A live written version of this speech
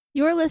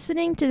You're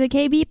listening to the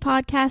KB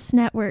Podcast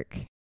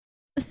Network.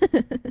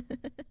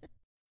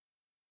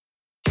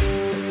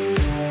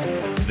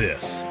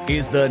 This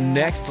is the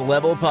Next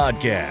Level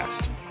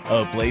Podcast,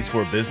 a place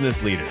for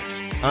business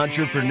leaders,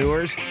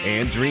 entrepreneurs,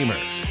 and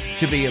dreamers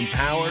to be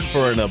empowered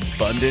for an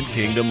abundant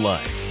kingdom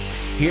life.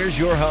 Here's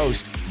your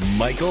host,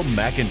 Michael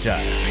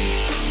McIntyre.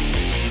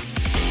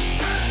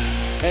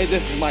 Hey,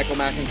 this is Michael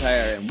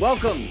McIntyre, and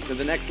welcome to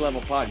the Next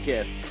Level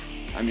Podcast.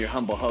 I'm your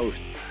humble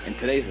host, and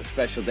today's a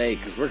special day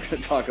because we're going to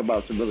talk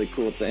about some really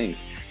cool things,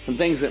 some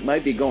things that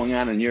might be going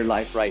on in your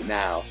life right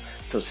now.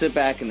 So sit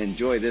back and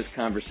enjoy this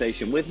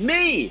conversation with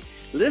me.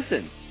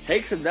 Listen,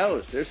 take some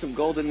notes. There's some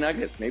golden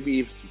nuggets, maybe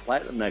even some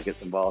platinum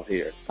nuggets involved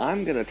here.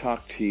 I'm going to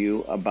talk to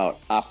you about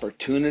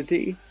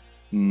opportunity,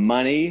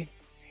 money,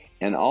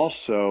 and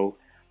also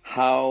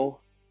how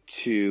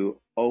to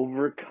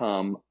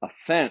overcome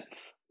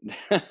offense.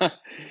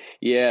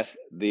 Yes,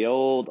 the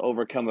old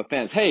overcome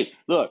offense. Hey,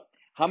 look,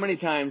 how many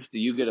times do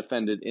you get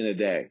offended in a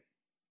day?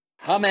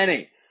 How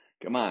many?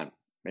 Come on.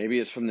 Maybe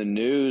it's from the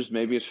news.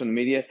 Maybe it's from the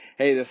media.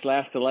 Hey, this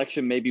last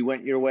election maybe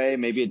went your way.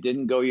 Maybe it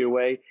didn't go your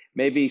way.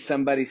 Maybe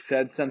somebody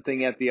said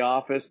something at the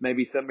office.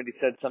 Maybe somebody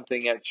said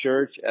something at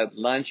church, at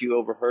lunch. You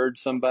overheard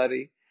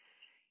somebody.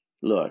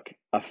 Look,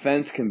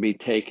 offense can be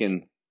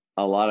taken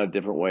a lot of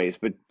different ways.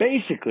 But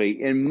basically,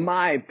 in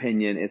my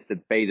opinion, it's the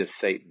bait of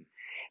Satan.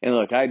 And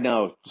look, I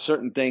know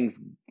certain things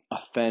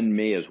offend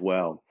me as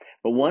well.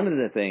 But one of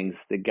the things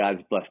that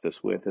God's blessed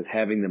us with is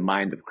having the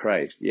mind of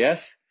Christ.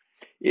 Yes,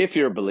 if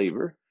you're a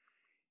believer.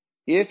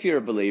 If you're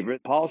a believer,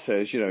 Paul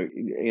says,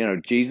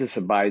 Jesus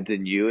abides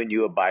in you and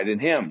you abide in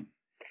him.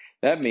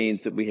 That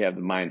means that we have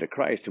the mind of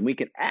Christ and we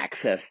can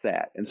access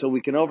that. And so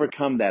we can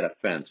overcome that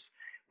offense.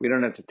 We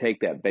don't have to take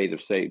that bait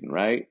of Satan,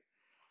 right?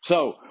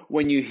 So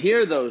when you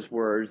hear those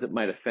words that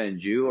might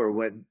offend you or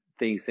when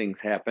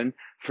things happen,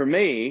 for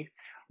me,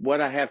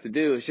 what I have to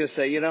do is just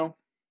say,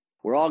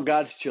 we're all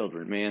God's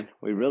children, man.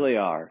 We really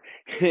are.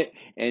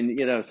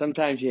 And,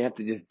 sometimes you have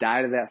to just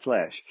die to that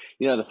flesh.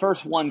 The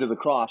first one to the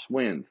cross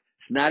wins.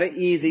 It's not an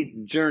easy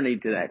journey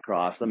to that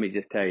cross, let me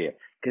just tell you,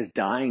 because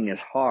dying is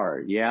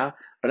hard, yeah?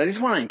 But I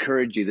just want to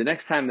encourage you, the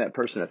next time that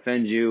person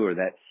offends you or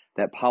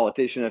that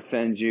politician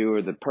offends you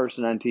or the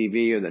person on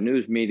TV or the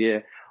news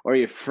media or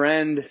your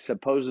friend,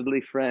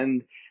 supposedly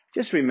friend,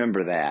 just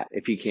remember that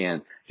if you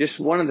can. Just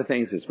one of the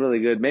things that's really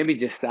good, maybe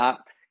just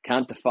stop.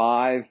 Count to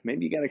 5.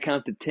 Maybe you got to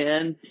count to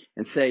 10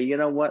 and say, you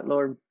know what,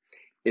 Lord,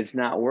 it's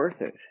not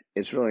worth it.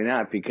 It's really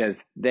not,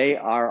 because they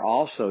are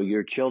also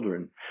your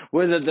children.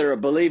 Whether they're a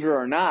believer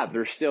or not,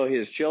 they're still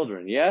his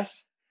children.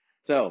 Yes?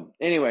 So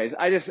anyways,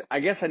 I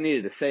guess I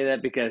needed to say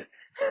that because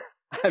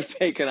I've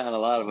taken on a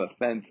lot of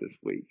offense this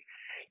week,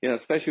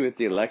 especially with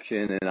the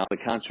election and all the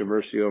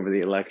controversy over the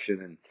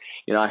election.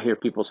 And, I hear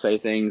people say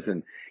things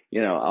and,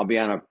 I'll be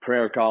on a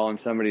prayer call and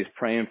somebody's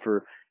praying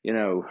for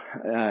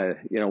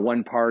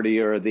one party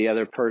or the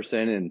other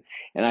person,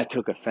 and I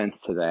took offense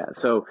to that.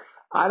 So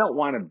I don't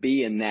want to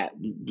be in that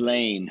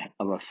lane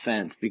of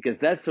offense, because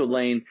that's the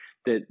lane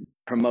that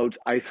promotes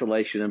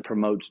isolation and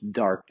promotes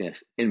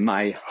darkness, in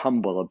my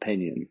humble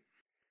opinion.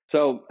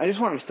 So I just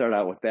want to start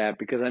out with that,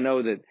 because I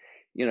know that,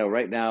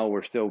 right now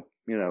we're still,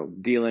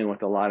 dealing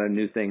with a lot of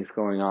new things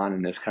going on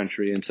in this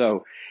country.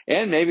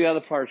 And maybe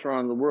other parts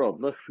around the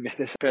world. Look, we got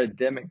this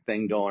pandemic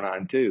thing going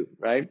on too,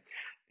 right?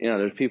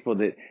 There's people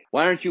that,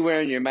 why aren't you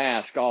wearing your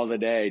mask all the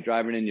day,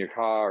 driving in your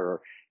car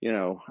or,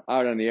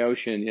 out on the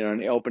ocean, in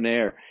the open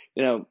air,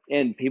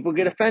 and people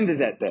get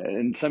offended at that.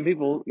 And some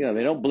people,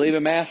 they don't believe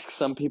in masks.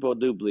 Some people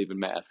do believe in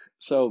masks.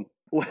 So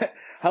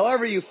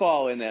however you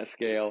fall in that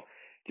scale,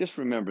 just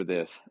remember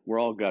this. We're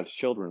all God's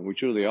children. We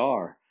truly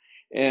are.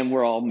 And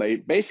we're all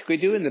basically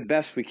doing the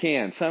best we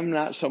can. Some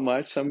not so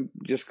much. Some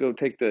just go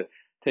take the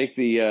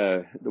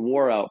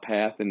wore out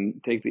path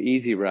and take the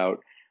easy route.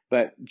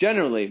 But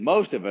generally,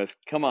 most of us,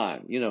 come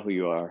on, you know who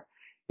you are,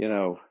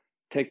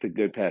 take the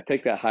good path,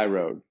 take that high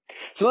road.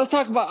 So let's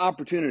talk about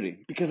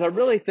opportunity, because I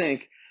really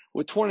think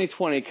with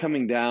 2020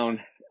 coming down,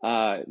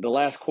 the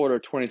last quarter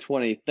of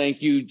 2020,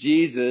 thank you,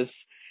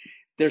 Jesus,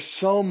 there's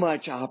so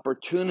much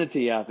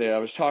opportunity out there. I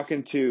was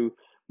talking to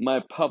my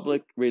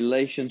public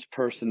relations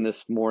person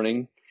this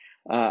morning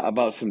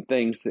about some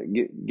things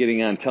that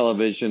getting on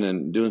television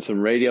and doing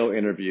some radio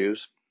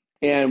interviews.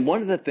 And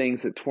one of the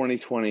things that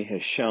 2020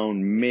 has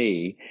shown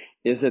me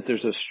is that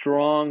there's a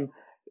strong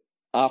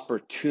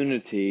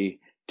opportunity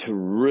to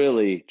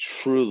really,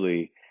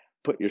 truly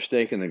put your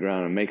stake in the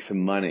ground and make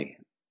some money.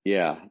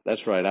 Yeah,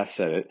 that's right. I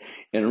said it.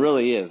 And it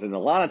really is. And a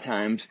lot of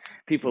times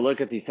people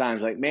look at these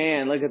times like,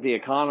 man, look at the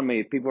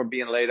economy. People are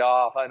being laid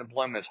off.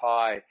 Unemployment's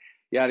high,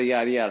 yada,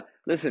 yada, yada.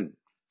 Listen,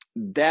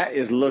 that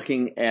is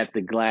looking at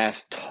the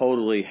glass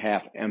totally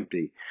half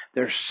empty.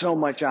 There's so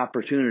much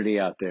opportunity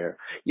out there.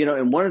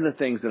 And one of the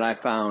things that I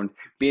found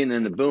being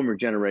in the boomer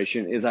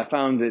generation is I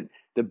found that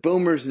the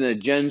boomers and the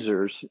Gen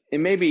Zers,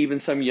 and maybe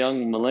even some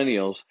young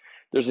millennials,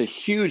 there's a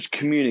huge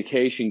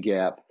communication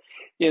gap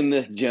in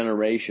this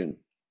generation.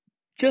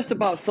 Just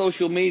about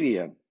social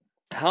media.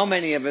 How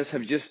many of us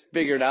have just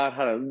figured out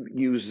how to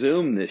use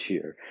Zoom this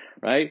year,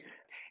 right?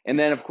 And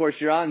then, of course,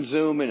 you're on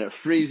Zoom and it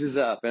freezes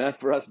up. And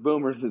for us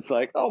boomers, it's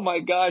like, oh my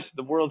gosh,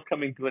 the world's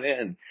coming to an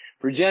end.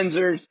 For Gen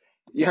Zers,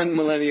 young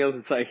millennials,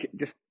 it's like,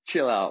 just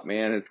chill out,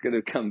 man. It's going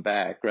to come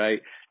back,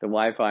 right? The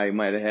Wi-Fi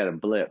might have had a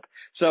blip.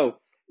 So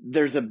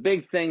there's a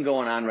big thing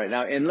going on right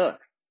now. And look,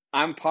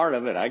 I'm part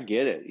of it. I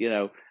get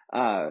it.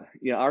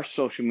 Our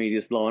social media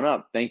is blowing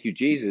up. Thank you,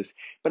 Jesus.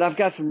 But I've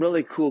got some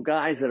really cool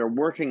guys that are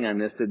working on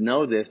this, that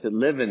know this, that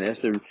live in this.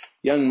 They're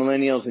young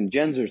millennials and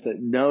Gen Zers that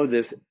know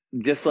this,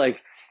 just like,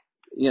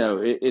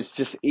 it's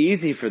just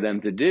easy for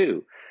them to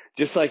do,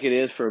 just like it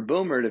is for a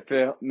boomer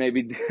to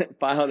maybe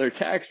file their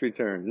tax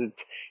returns.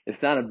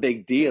 It's not a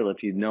big deal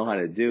if you know how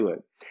to do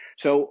it.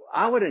 So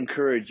I would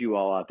encourage you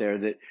all out there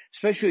that,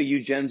 especially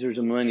you Gen Zers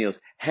and millennials,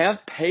 have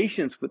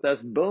patience with us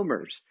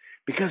boomers,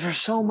 because there's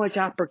so much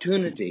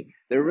opportunity.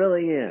 There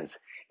really is.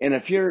 And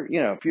if you're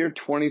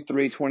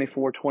 23,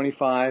 24,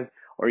 25,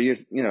 or you're,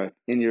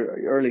 in your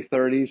early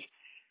 30s,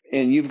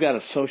 and you've got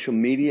a social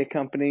media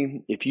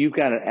company, if you've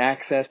got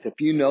access to,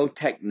 if you know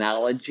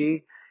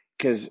technology,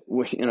 because,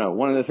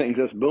 one of the things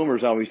us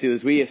boomers always do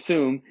is we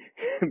assume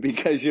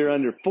because you're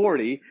under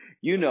 40,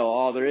 you know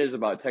all there is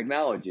about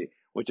technology,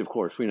 which of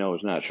course we know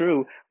is not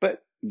true,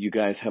 but you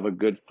guys have a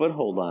good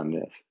foothold on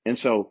this. And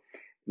so,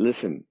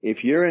 listen,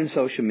 if you're in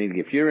social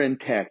media, if you're in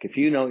tech, if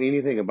you know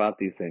anything about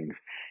these things,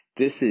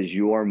 this is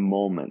your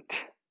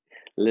moment.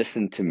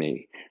 Listen to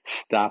me.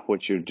 Stop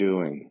what you're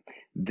doing.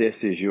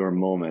 This is your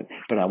moment.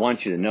 But I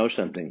want you to know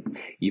something.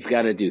 You've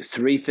got to do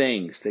 3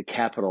 things to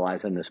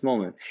capitalize on this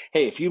moment.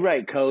 Hey, if you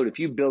write code, if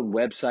you build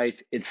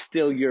websites, it's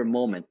still your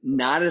moment.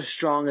 Not as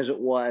strong as it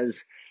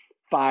was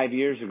 5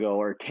 years ago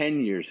or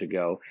 10 years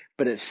ago,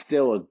 but it's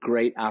still a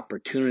great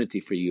opportunity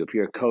for you. If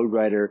you're a code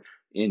writer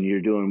and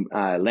you're doing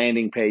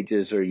landing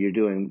pages, or you're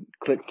doing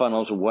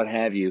ClickFunnels or what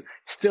have you,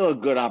 still a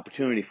good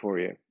opportunity for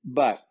you.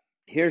 But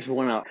here's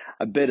a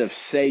bit of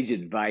sage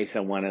advice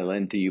I want to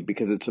lend to you,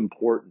 because it's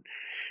important.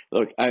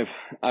 Look, I've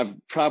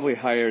probably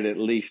hired at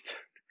least,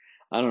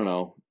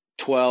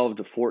 12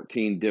 to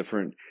 14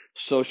 different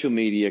social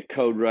media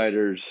code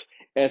writers,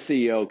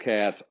 SEO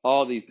cats,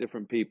 all these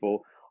different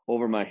people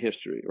over my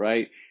history,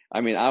 right?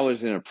 I mean, I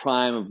was in a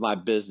prime of my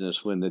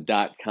business when the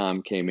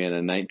 .com came in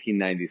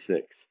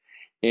 1996.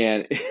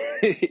 And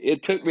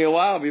it took me a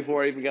while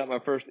before I even got my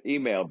first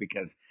email,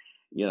 because,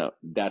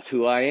 that's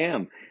who I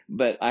am.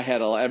 But I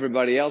had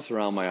everybody else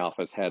around my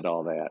office had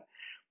all that.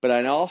 But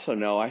I also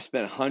know I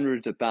spent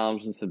hundreds of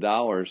thousands of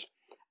dollars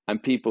on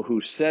people who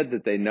said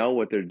that they know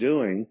what they're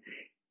doing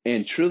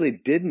and truly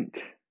didn't,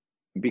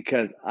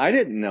 because I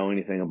didn't know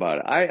anything about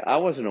it. I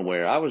wasn't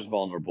aware. I was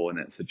vulnerable in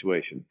that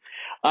situation.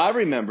 I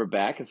remember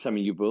back, and some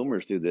of you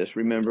boomers do this,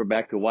 remember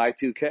back to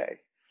Y2K.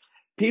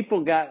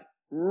 People got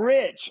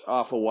rich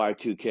off of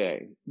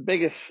Y2K.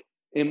 Biggest,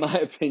 in my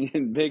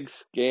opinion, big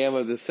scam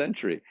of the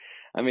century.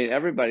 I mean,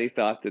 everybody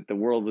thought that the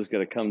world was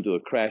going to come to a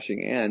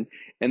crashing end,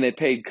 and they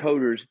paid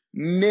coders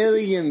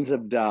millions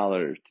of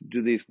dollars to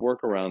do these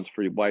workarounds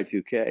for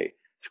Y2K.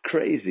 It's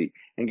crazy.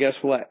 And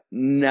guess what?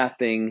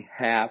 Nothing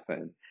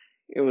happened.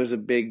 It was a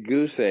big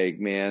goose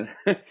egg, man.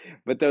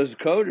 But those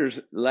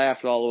coders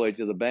laughed all the way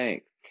to the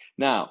bank.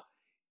 Now,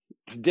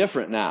 it's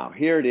different now.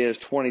 Here it is,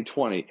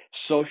 2020.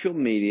 Social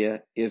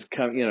media is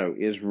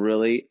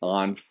really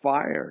on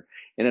fire.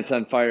 And it's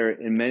on fire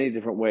in many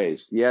different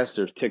ways. Yes,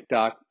 there's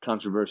TikTok,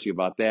 controversy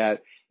about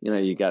that.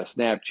 You got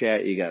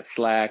Snapchat, you got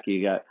Slack,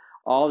 you got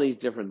all these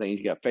different things.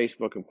 You got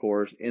Facebook, of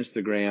course,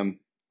 Instagram,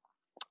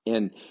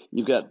 and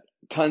you've got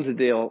tons of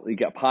deal. You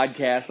got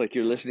podcasts like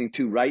you're listening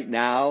to right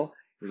now.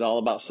 It's all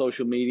about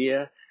social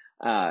media.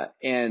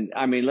 And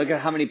I mean, look at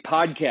how many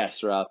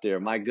podcasts are out there.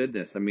 My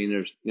goodness. I mean,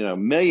 there's,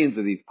 millions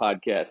of these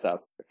podcasts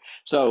out there.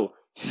 So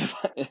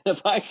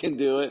if I can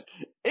do it,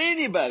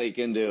 anybody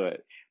can do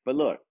it. But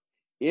look,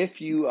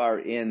 if you are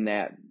in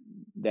that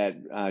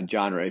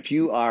genre, if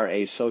you are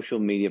a social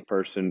media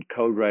person,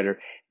 code writer,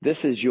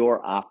 this is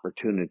your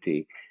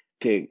opportunity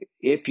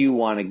if you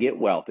want to get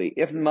wealthy.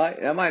 That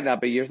might not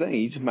be your thing.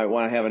 You just might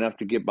want to have enough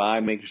to get by,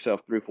 make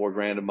yourself $3-4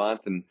 grand a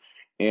month,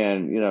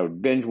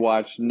 and binge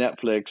watch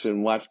Netflix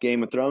and watch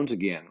Game of Thrones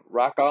again.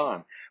 Rock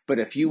on. But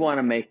if you want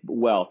to make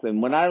wealth, and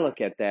when I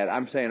look at that,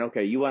 I'm saying,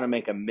 okay, you want to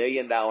make $1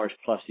 million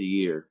plus a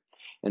year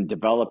and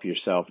develop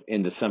yourself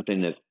into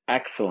something that's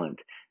excellent,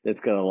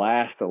 that's going to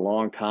last a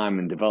long time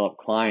and develop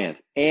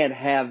clients and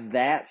have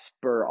that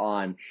spur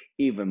on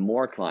even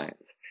more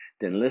clients,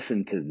 then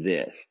listen to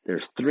this.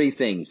 There's 3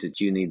 things that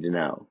you need to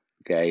know.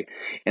 Okay.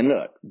 And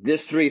look,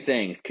 these 3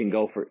 things can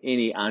go for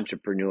any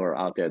entrepreneur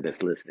out there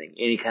that's listening,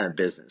 any kind of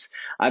business.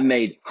 I've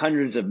made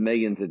hundreds of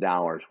millions of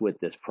dollars with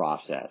this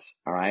process.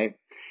 All right.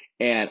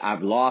 And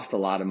I've lost a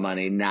lot of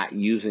money not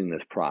using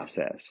this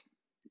process.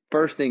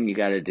 First thing you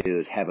got to do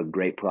is have a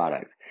great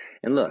product.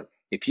 And look,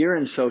 if you're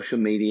in social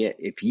media,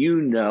 if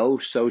you know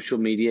social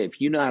media, if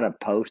you know how to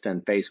post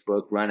on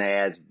Facebook, run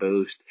ads,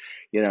 boost,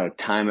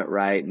 time it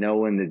right, know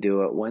when to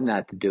do it, when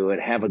not to do it,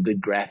 have a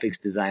good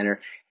graphics designer,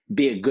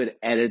 be a good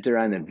editor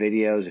on the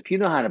videos. If you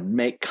know how to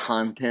make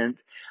content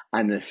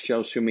on the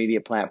social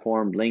media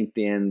platform,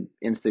 LinkedIn,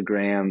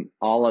 Instagram,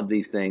 all of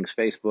these things,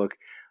 Facebook,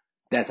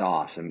 That's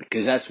awesome,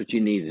 because that's what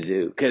you need to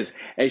do. Because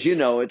as you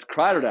know, it's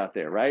crowded out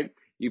there, right?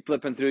 You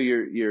flipping through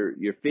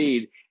your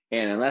feed,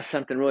 and unless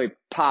something really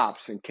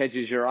pops and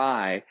catches your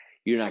eye,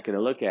 you're not going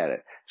to look at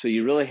it. So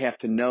you really have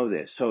to know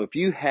this. So if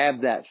you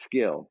have that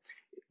skill,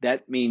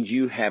 that means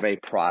you have a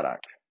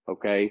product,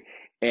 okay?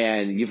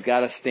 And you've got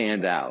to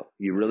stand out.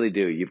 You really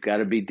do. You've got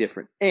to be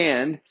different,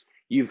 and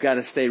you've got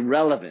to stay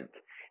relevant.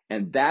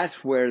 And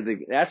that's where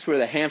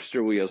the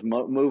hamster wheel's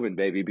moving,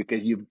 baby,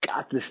 because you've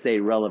got to stay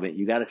relevant.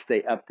 You got to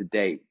stay up to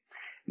date.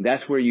 And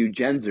that's where you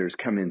Gensers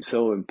come in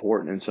so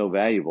important and so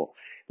valuable.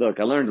 Look,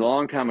 I learned a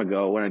long time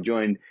ago when I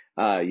joined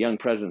Young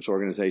Presidents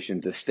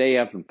Organization to stay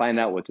up and find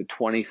out what the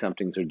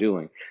 20-somethings are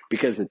doing,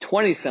 because the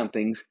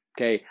 20-somethings,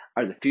 okay,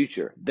 are the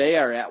future. They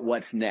are at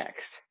what's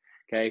next,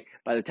 okay?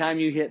 By the time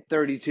you hit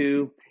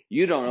 32,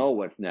 you don't know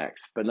what's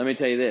next. But let me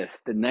tell you this,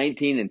 the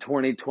 19 and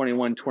 20,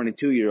 21,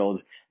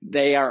 22-year-olds,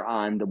 they are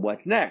on the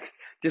what's next.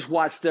 Just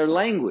watch their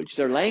language.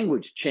 Their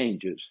language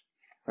changes,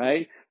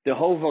 right? The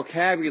whole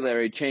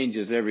vocabulary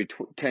changes every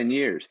 10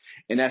 years.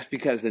 And that's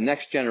because the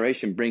next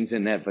generation brings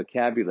in that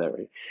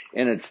vocabulary.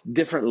 And it's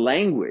different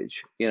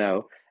language, you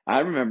know. I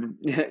remember,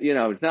 you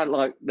know, it's not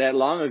like that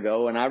long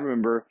ago, and I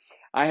remember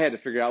I had to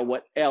figure out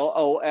what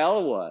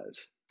LOL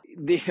was.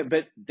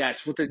 But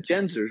that's what the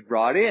Gensers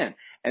brought in.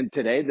 And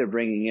today they're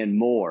bringing in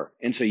more.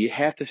 And so you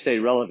have to stay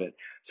relevant.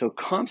 So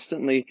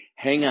constantly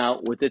hang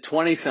out with the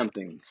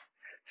 20-somethings,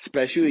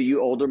 especially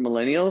you older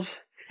millennials,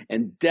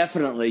 and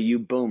definitely you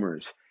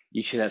boomers.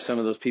 You should have some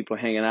of those people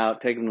hanging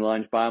out, take them to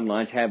lunch, buy them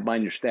lunch, have them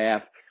on your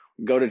staff,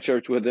 go to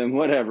church with them,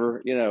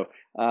 whatever, you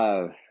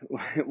know,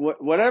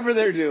 whatever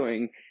they're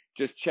doing,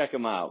 just check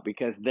them out,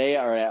 because they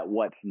are at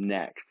what's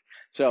next.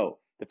 So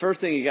the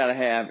first thing you got to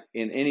have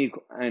in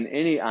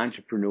any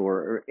entrepreneur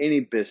or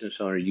any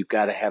business owner, you've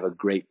got to have a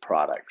great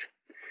product.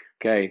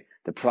 Okay.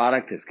 The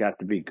product has got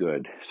to be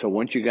good. So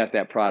once you got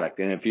that product,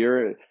 and if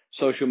you're a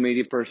social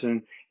media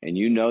person and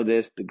you know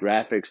this, the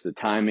graphics, the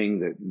timing,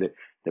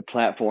 the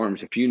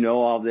platforms, if you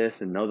know all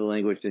this and know the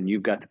language, then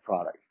you've got the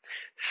product.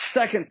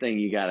 Second thing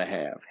you got to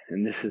have,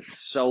 and this is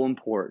so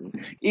important,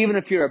 even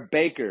if you're a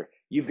baker,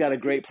 you've got a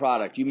great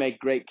product. You make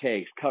great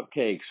cakes,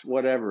 cupcakes,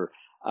 whatever,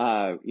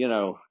 you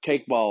know,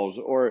 cake balls,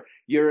 or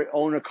you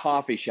own a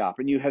coffee shop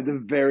and you have the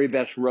very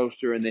best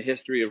roaster in the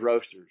history of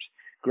roasters.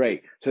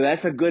 Great. So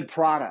that's a good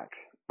product.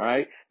 All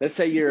right. Let's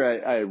say you're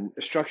a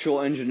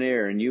structural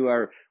engineer and you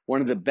are one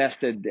of the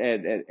best at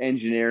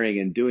engineering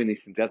and doing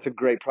these things. That's a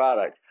great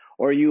product.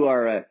 Or you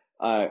are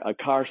a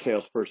car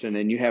salesperson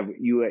and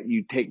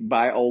you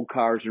buy old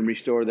cars and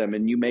restore them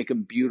and you make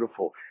them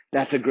beautiful.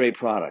 That's a great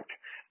product.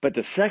 But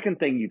the second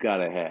thing you got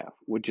to have,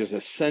 which is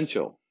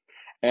essential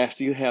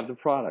after you have the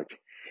product,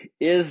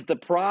 is the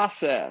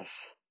process,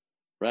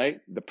 right?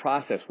 The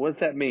process. What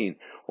does that mean?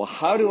 Well,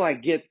 how do I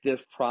get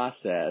this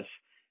process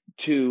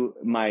to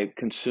my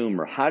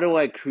consumer? How do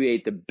I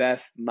create the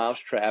best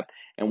mousetrap?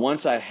 And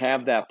once I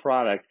have that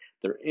product,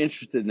 they're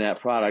interested in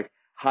that product.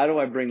 How do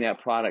I bring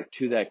that product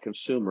to that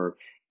consumer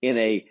in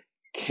a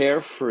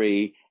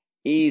carefree,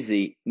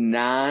 easy,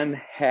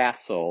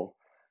 non-hassle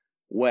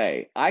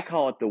way? I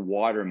call it the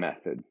water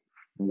method.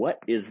 What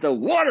is the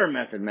water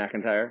method,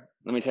 McIntyre?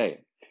 Let me tell you.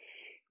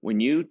 When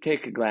you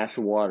take a glass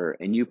of water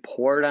and you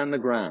pour it on the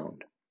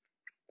ground,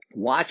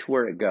 watch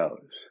where it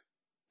goes.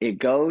 It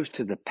goes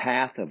to the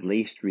path of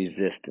least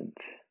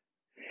resistance.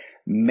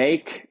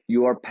 Make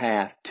your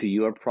path to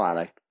your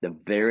product the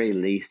very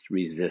least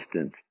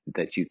resistance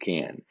that you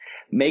can.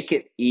 Make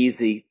it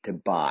easy to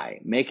buy.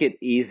 Make it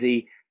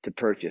easy to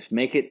purchase.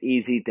 Make it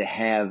easy to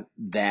have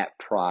that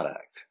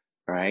product,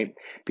 right?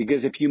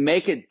 Because if you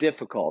make it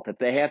difficult, if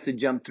they have to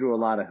jump through a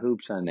lot of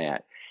hoops on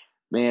that,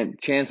 man,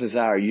 chances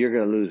are you're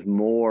going to lose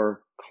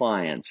more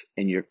clients,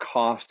 and your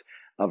cost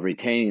of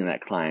retaining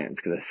that client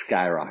is going to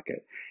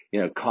skyrocket. You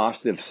know,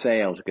 cost of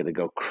sales is going to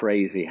go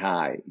crazy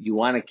high. You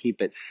want to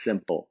keep it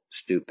simple,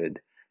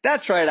 stupid.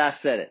 That's right, I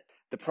said it.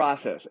 The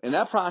process. And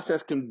that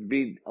process can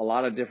be a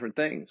lot of different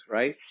things,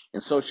 right?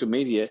 In social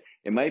media,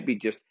 it might be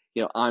just,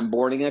 you know,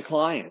 onboarding a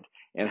client.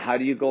 And how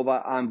do you go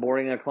about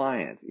onboarding a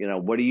client? You know,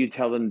 what do you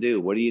tell them to do?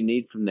 What do you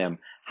need from them?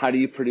 How do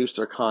you produce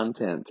their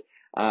content?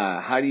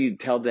 How do you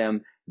tell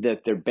them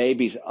that their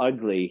baby's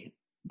ugly?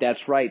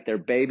 That's right, their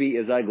baby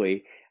is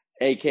ugly,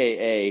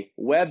 aka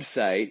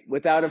website,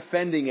 without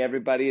offending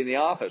everybody in the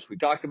office. We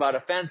talked about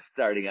offense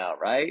starting out,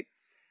 right?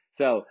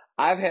 So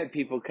I've had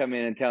people come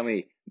in and tell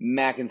me,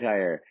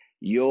 McIntyre,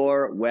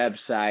 your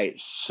website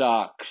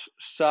sucks.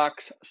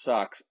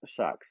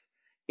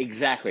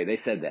 Exactly, they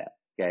said that,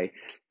 okay?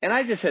 And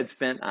I just had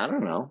spent, I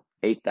don't know,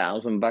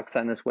 $8,000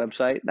 on this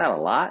website. Not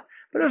a lot,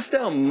 but it was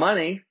still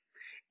money.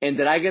 And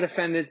did I get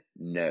offended?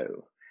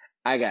 No.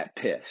 I got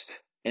pissed.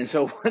 And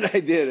so what I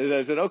did is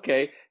I said,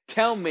 okay,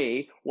 tell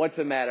me what's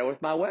the matter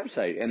with my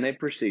website. And they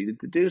proceeded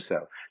to do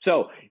so.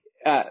 So,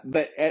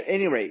 but at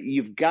any rate,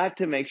 you've got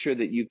to make sure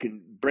that you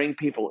can bring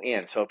people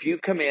in. So if you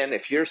come in,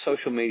 if you're a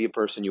social media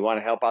person, you want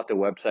to help out their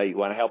website, you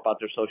want to help out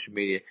their social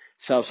media,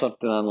 sell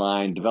something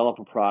online, develop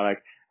a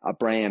product, a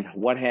brand,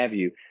 what have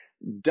you,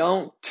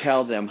 don't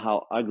tell them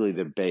how ugly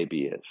their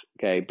baby is,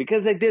 okay?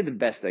 Because they did the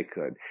best they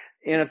could.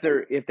 And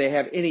if they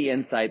have any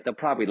insight, they'll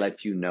probably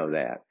let you know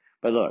that.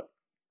 But look,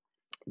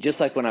 just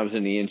like when I was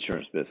in the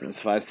insurance business,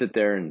 if I sit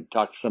there and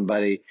talk to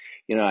somebody,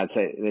 they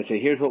say,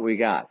 here's what we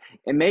got.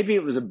 And maybe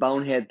it was a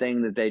bonehead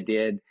thing that they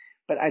did,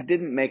 but I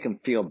didn't make them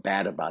feel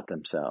bad about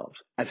themselves.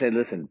 I said,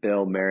 listen,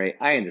 Bill, Mary,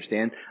 I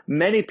understand.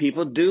 Many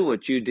people do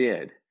what you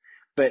did.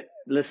 But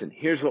listen,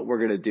 here's what we're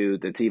going to do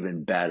that's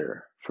even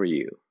better for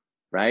you,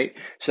 right?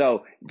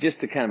 So just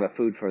to kind of a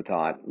food for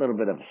thought, a little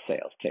bit of a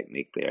sales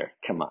technique there.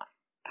 Come on.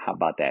 How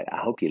about that? I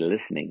hope you're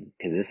listening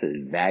because this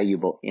is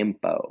valuable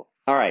info.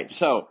 All right.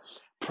 So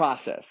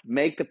process.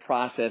 Make the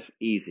process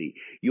easy.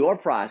 Your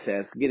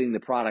process, getting the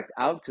product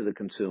out to the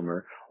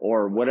consumer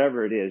or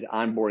whatever it is,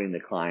 onboarding the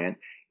client,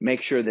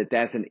 make sure that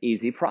that's an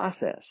easy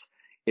process.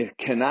 It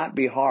cannot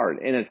be hard,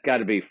 and it's got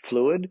to be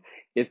fluid.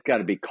 It's got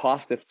to be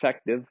cost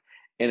effective,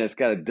 and it's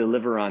got to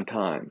deliver on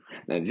time.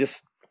 Now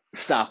just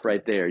stop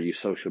right there, you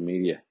social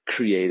media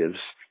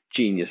creatives,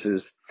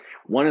 geniuses.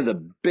 One of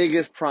the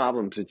biggest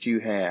problems that you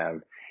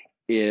have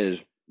is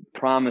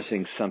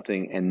promising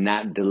something and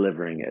not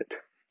delivering it.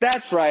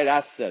 That's right,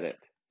 I said it,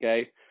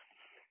 okay?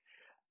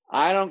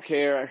 I don't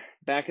care.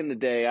 Back in the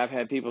day, I've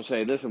had people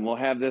say, listen, we'll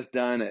have this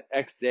done at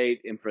X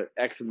date and for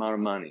X amount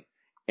of money.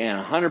 And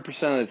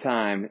 100% of the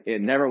time,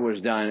 it never was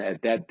done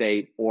at that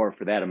date or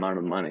for that amount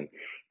of money.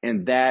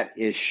 And that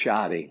is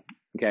shoddy,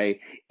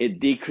 okay? It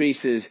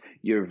decreases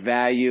your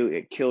value,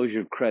 it kills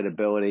your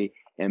credibility,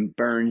 and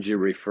burns your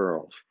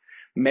referrals.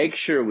 Make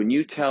sure when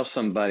you tell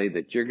somebody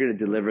that you're going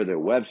to deliver their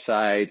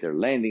website, their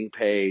landing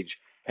page,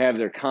 have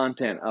their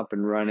content up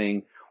and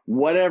running,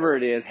 whatever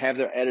it is, have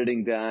their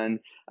editing done,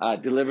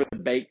 deliver the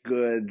baked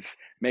goods,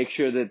 make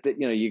sure that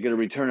you're going to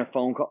return a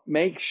phone call.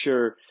 Make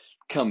sure,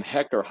 come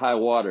heck or high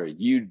water,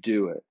 you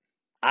do it.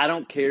 I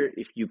don't care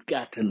if you've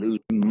got to lose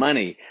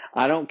money.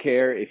 I don't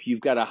care if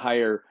you've got to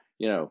hire,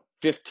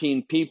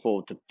 15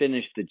 people to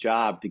finish the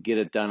job to get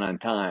it done on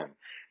time.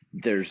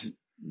 There's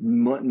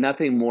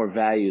nothing more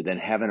value than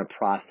having a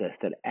process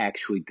that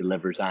actually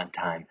delivers on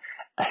time,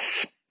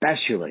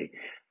 especially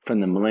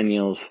from the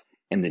millennials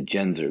and the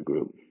Gen Z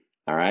group.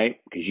 All right?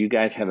 Because you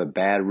guys have a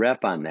bad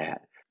rep on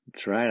that.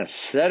 That's right. I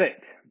said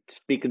it.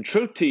 Speaking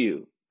truth to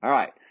you. All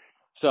right.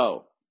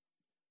 So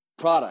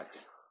product,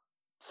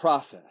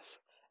 process.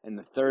 And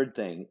the third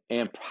thing,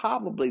 and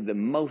probably the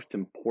most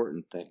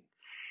important thing,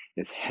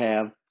 is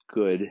have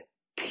good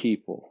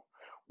people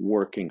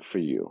working for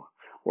you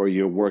or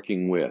you're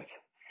working with.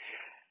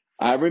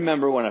 I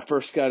remember when I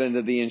first got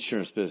into the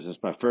insurance business,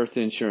 my first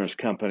insurance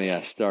company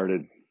I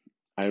started,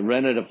 I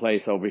rented a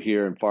place over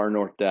here in far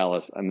north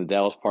Dallas on the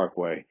Dallas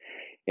Parkway.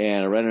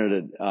 And I rented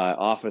an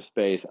office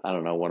space. I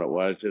don't know what it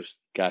was. This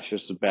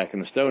was back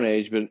in the Stone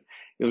Age, but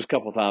it was a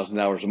couple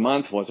 $1,000s a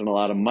month. Wasn't a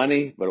lot of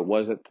money, but it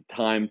was at the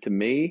time to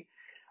me.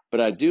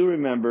 But I do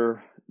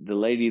remember the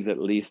lady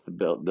that leased the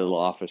little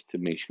office to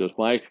me. She goes,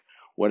 Mike,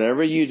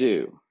 whatever you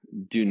do,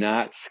 do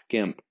not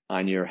skimp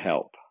on your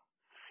help.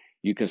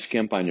 You can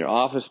skimp on your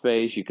office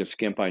space. You can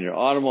skimp on your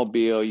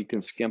automobile. You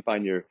can skimp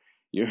on your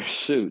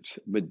suits,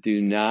 but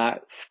do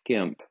not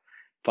skimp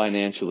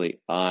financially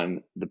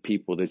on the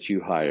people that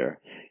you hire.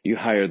 You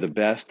hire the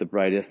best, the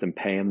brightest, and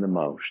pay them the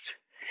most.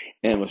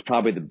 And it was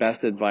probably the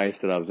best advice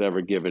that I was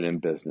ever given in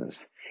business.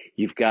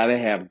 You've got to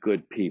have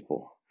good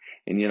people.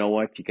 And you know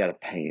what? You got to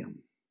pay them.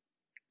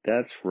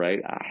 That's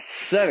right. I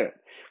said it.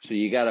 So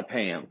you got to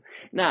pay them.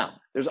 Now,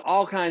 there's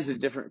all kinds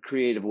of different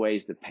creative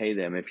ways to pay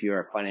them if you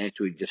are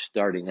financially just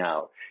starting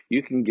out.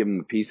 You can give them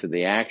a piece of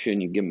the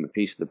action. You give them a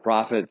piece of the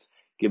profits.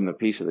 Give them a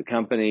piece of the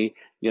company.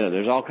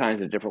 There's all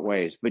kinds of different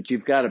ways, but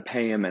you've got to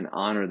pay them and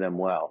honor them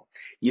well.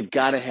 You've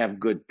got to have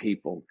good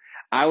people.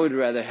 I would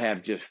rather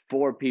have just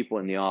 4 people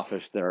in the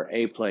office that are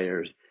A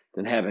players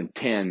than having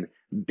 10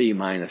 B-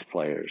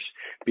 players,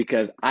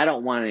 because I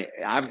don't want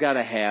to. I've got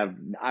to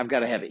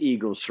have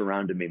eagles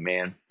surrounding me,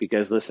 man.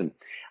 Because listen,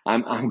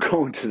 I'm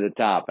going to the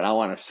top, and I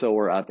want to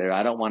soar out there.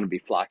 I don't want to be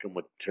flocking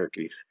with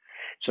turkeys.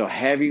 So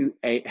have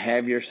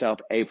yourself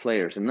A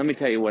players, and let me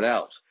tell you what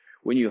else.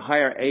 When you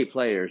hire A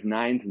players,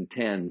 9s and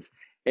 10s,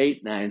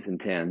 8, 9s,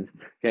 and 10s,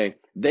 okay,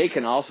 they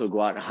can also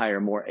go out and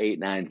hire more 8,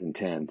 9s, and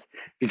 10s,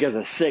 because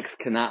a 6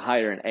 cannot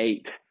hire an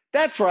 8.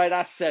 That's right,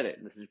 I said it.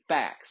 This is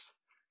facts,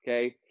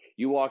 okay?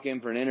 You walk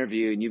in for an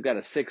interview and you've got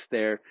a 6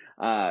 there,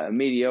 a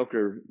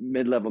mediocre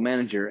mid-level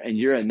manager, and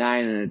you're a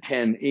 9 and a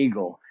 10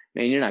 eagle.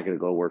 Man, you're not going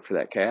to go work for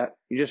that cat.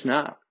 You're just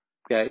not,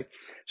 okay?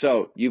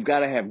 So you've got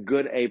to have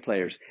good A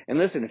players. And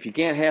listen, if you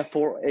can't have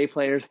 4 A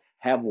players,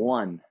 have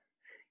 1.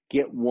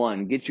 Get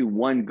 1. Get you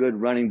 1 good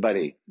running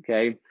buddy,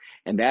 okay?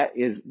 And that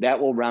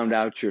will round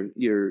out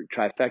your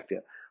trifecta.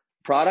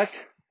 Product,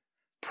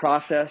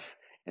 process,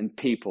 and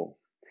people,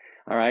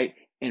 all right?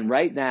 And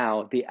right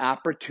now, the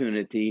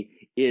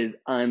opportunity is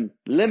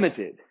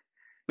unlimited.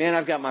 Man,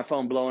 I've got my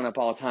phone blowing up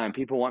all the time.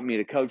 People want me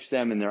to coach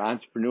them in their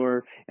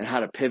entrepreneur and how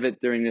to pivot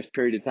during this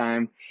period of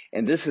time.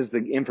 And this is the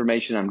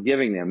information I'm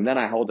giving them. Then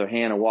I hold their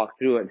hand and walk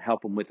through it and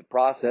help them with the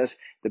process,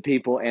 the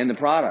people, and the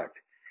product.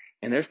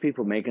 And there's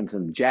people making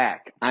some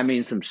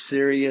some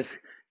serious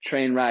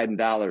train riding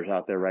dollars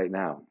out there right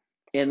now.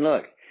 And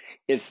look,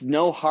 it's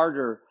no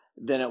harder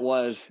than it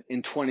was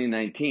in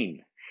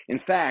 2019. In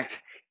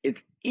fact,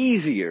 it's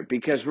easier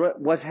because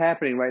what's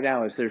happening right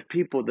now is there's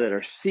people that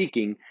are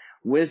seeking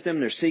wisdom,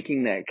 they're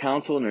seeking that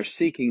counsel, and they're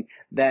seeking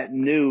that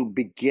new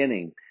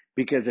beginning.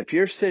 Because if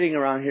you're sitting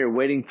around here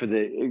waiting for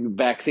the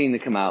vaccine to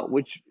come out,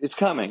 which it's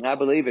coming, I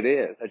believe it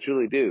is, I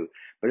truly do.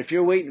 But if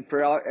you're waiting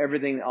for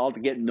everything all to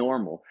get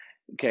normal,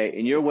 okay,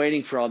 and you're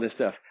waiting for all this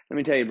stuff, let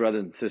me tell you,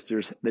 brothers and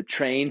sisters, the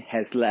train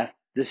has left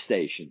the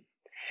station.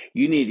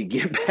 You need to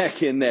get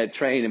back in that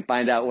train and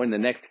find out when the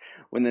next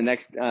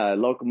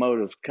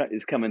locomotive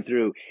is coming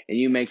through, and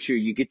you make sure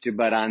you get your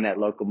butt on that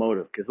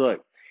locomotive. Because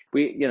look,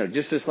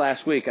 just this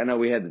last week, I know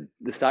we had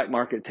the stock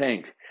market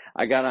tanked.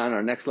 I got on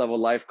our Next Level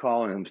Life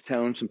call and I was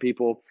telling some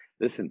people,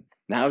 listen,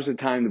 now's the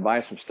time to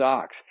buy some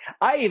stocks.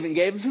 I even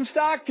gave them some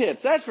stock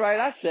tips. That's right,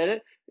 I said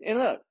it. And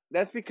look,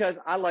 that's because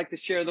I like to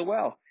share the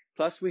wealth.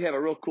 Plus, we have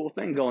a real cool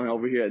thing going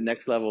over here at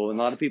Next Level, and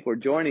a lot of people are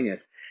joining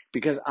us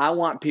because I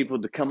want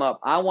people to come up.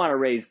 I want to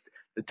raise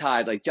the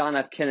tide. Like John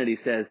F. Kennedy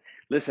says,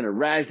 listen, a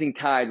rising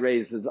tide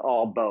raises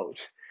all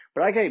boats.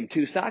 But I gave them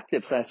 2 stock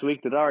tips last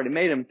week that already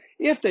made them,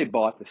 if they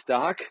bought the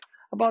stock,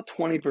 about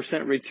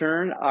 20%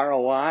 return,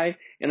 ROI,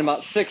 in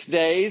about 6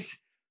 days.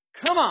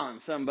 Come on,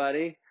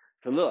 somebody.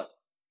 So look,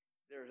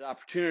 there's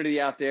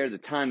opportunity out there. The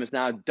time is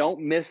now.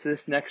 Don't miss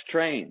this next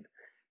train,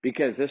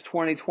 because this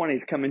 2020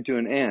 is coming to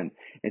an end,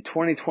 and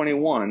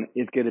 2021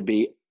 is going to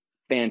be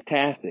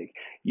fantastic.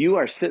 You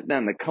are sitting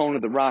on the cone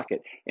of the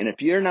rocket, and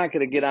if you're not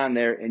going to get on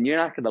there and you're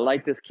not going to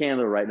light this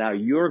candle right now,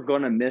 you're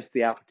going to miss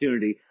the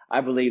opportunity,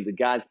 I believe, that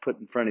God's put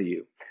in front of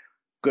you.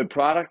 Good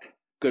product,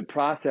 good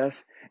process,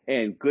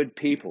 and good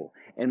people.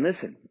 And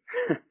listen,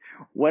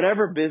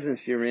 whatever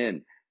business you're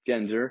in,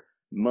 Gen Z,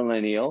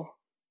 millennial,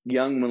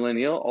 young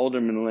millennial,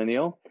 older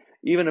millennial,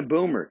 even a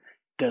boomer,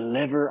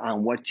 deliver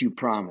on what you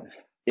promise.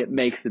 It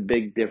makes the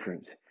big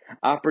difference.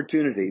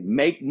 Opportunity,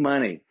 make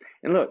money.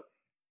 And look,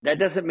 that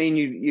doesn't mean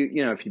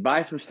you know, if you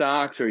buy some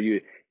stocks or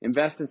you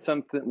invest in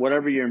something,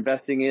 whatever you're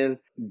investing in,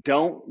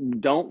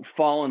 don't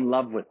fall in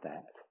love with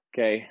that.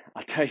 Okay.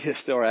 I'll tell you a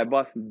story. I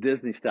bought some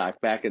Disney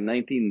stock back in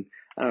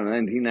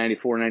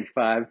 1994,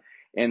 95,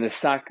 and the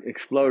stock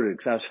exploded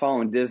because I was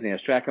following Disney. I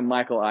was tracking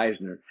Michael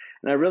Eisner,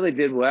 and I really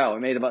did well. I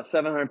made about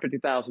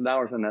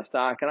 $750,000 on that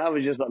stock, and I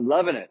was just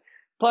loving it.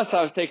 Plus,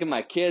 I was taking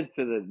my kids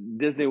to the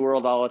Disney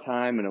World all the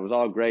time, and it was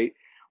all great.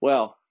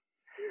 Well,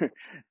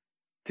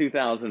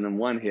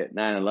 2001 hit,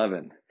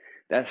 9/11.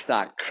 That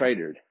stock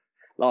cratered,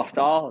 lost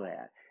all of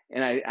that.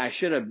 And I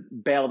should have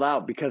bailed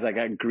out because I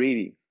got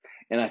greedy.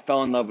 And I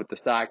fell in love with the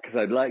stock because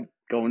I liked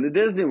going to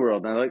Disney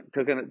World. And I liked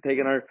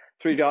taking our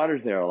 3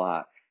 daughters there a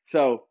lot.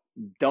 So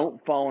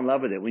don't fall in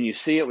love with it. When you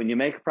see it, when you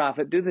make a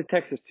profit, do the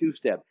Texas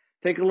 2-step.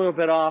 Take a little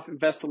bit off,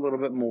 invest a little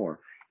bit more.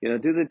 You know,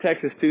 do the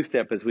Texas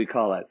 2-step, as we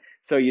call it.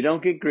 So you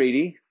don't get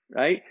greedy,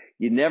 right?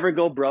 You never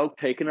go broke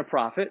taking a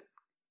profit,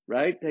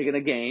 right? Taking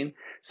a gain.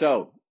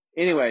 So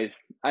anyways,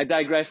 I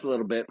digress a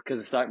little bit because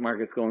the stock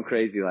market's going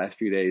crazy the last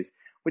few days,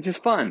 which is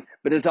fun,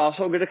 but it's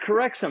also going to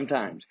correct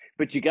sometimes.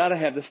 But you got to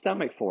have the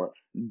stomach for it.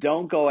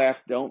 Don't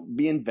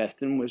be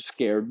investing with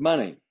scared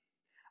money.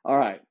 All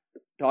right.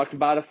 Talk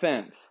about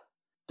offense.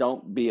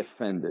 Don't be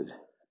offended.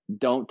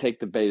 Don't take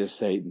the bait of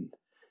Satan.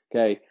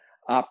 Okay.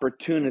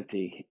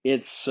 Opportunity.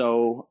 It's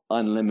so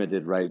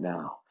unlimited right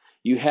now.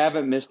 You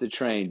haven't missed a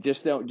train.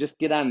 Just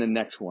get on the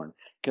next one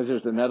because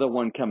there's another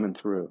one coming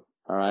through.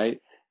 All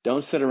right.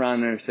 Don't sit around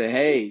there and say,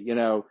 hey, you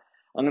know,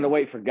 I'm going to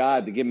wait for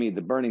God to give me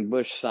the burning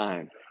bush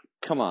sign.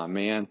 Come on,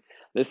 man.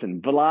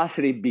 Listen,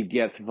 velocity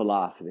begets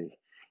velocity.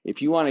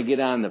 If you want to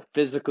get on the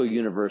physical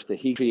universe that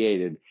he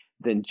created,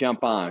 then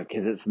jump on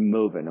because it's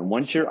moving. And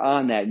once you're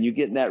on that and you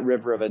get in that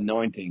river of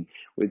anointing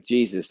with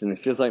Jesus, and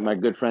it's just like my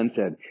good friend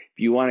said, if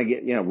you want to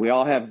get, you know, we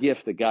all have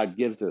gifts that God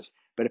gives us.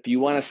 But if you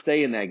want to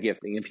stay in that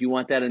gifting, if you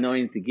want that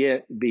anointing to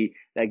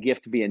that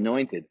gift to be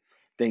anointed,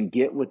 then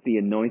get with the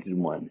anointed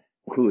one,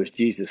 who is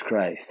Jesus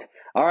Christ.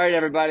 All right,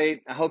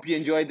 everybody. I hope you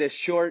enjoyed this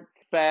short,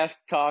 fast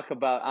talk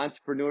about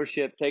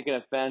entrepreneurship, taking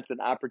offense,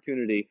 and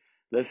opportunity.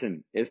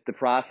 Listen, it's the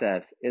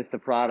process, it's the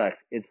product,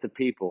 it's the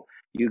people.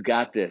 You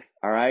got this,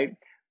 all right?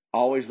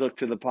 Always look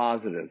to the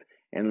positive.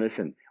 And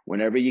listen,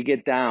 whenever you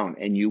get down,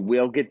 and you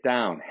will get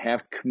down,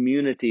 have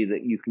community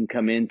that you can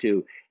come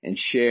into and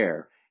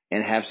share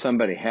and have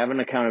an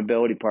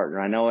accountability partner.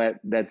 I know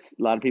that's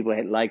a lot of people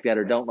like that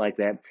or don't like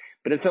that,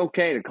 but it's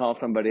okay to call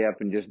somebody up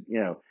and just,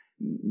 you know,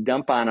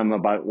 dump on them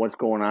about what's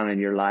going on in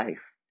your life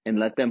and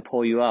let them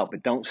pull you out,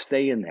 but don't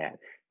stay in that.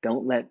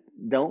 Don't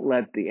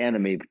let the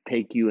enemy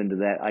take you into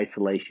that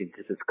isolation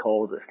because it's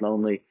cold, it's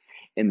lonely,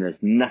 and there's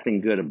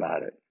nothing good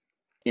about it.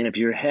 And if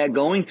you're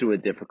going through a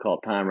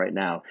difficult time right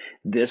now,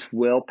 this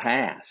will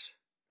pass.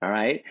 All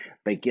right.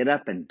 But get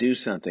up and do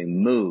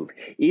something, move.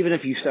 Even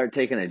if you start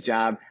taking a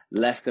job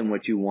less than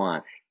what you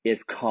want,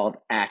 it's called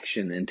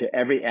action. And to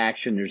every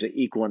action, there's an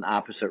equal and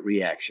opposite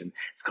reaction.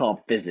 It's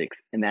called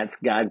physics. And that's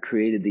God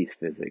created these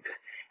physics.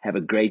 Have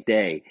a great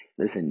day.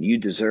 Listen, you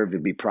deserve to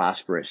be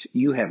prosperous.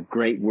 You have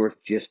great worth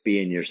just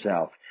being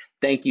yourself.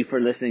 Thank you for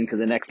listening to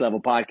the Next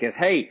Level Podcast.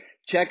 Hey,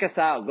 check us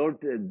out. Go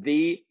to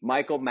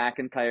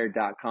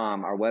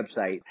themichaelmcintyre.com, our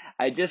website.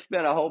 I just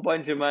spent a whole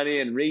bunch of money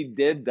and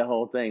redid the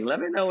whole thing. Let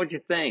me know what you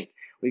think.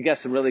 We got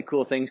some really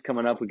cool things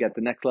coming up. We got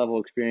the Next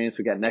Level Experience.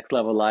 We got Next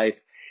Level Life.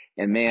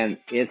 And man,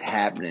 it's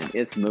happening.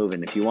 It's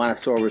moving. If you want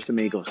to soar with some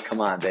eagles,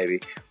 come on,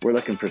 baby. We're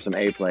looking for some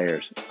A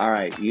players. All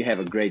right. You have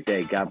a great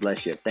day. God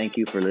bless you. Thank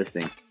you for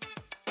listening.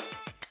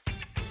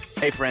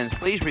 Hey friends,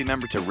 please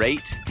remember to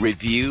rate,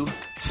 review,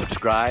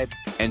 subscribe,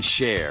 and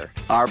share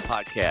our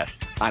podcast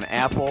on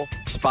Apple,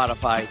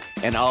 Spotify,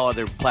 and all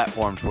other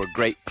platforms where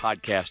great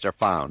podcasts are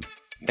found.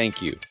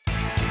 Thank you.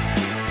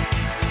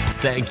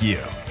 Thank you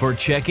for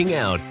checking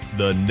out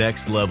the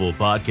Next Level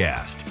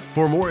Podcast.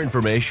 For more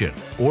information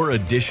or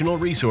additional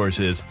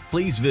resources,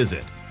 please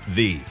visit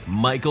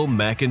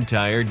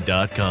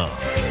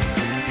themichaelmcintyre.com.